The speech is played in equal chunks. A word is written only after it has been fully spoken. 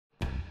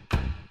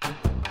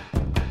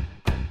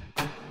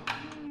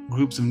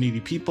groups of needy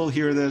people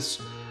hear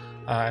this,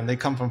 and they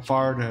come from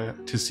far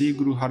to see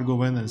Guru Har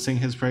Gobind and sing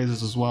his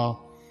praises, as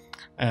well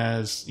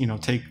as,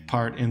 take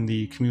part in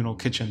the communal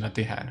kitchen that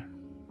they had.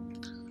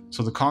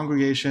 So the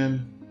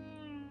congregation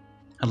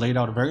had laid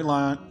out a very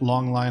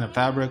long line of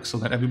fabric so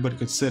that everybody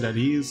could sit at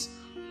ease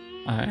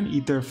and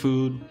eat their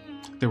food.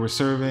 They were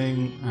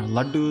serving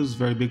laddus,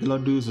 very big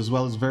laddus, as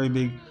well as very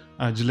big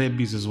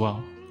jalebis as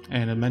well.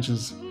 And it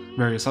mentions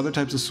various other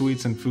types of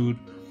sweets and food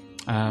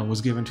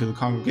was given to the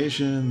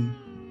congregation,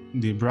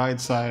 the bride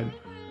side,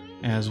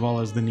 as well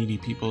as the needy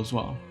people as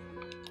well.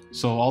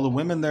 So all the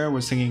women there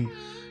were singing,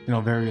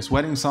 various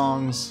wedding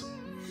songs,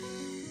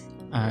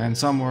 and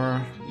some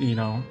were,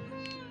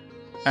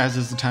 as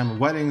is the time of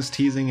weddings,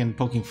 teasing and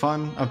poking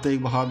fun of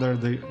Tegh Bahadur,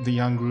 the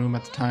young groom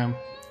at the time.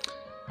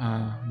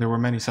 There were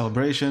many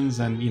celebrations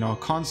and, a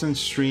constant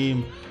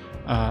stream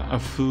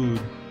of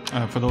food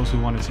for those who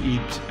wanted to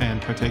eat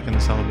and partake in the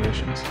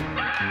celebrations.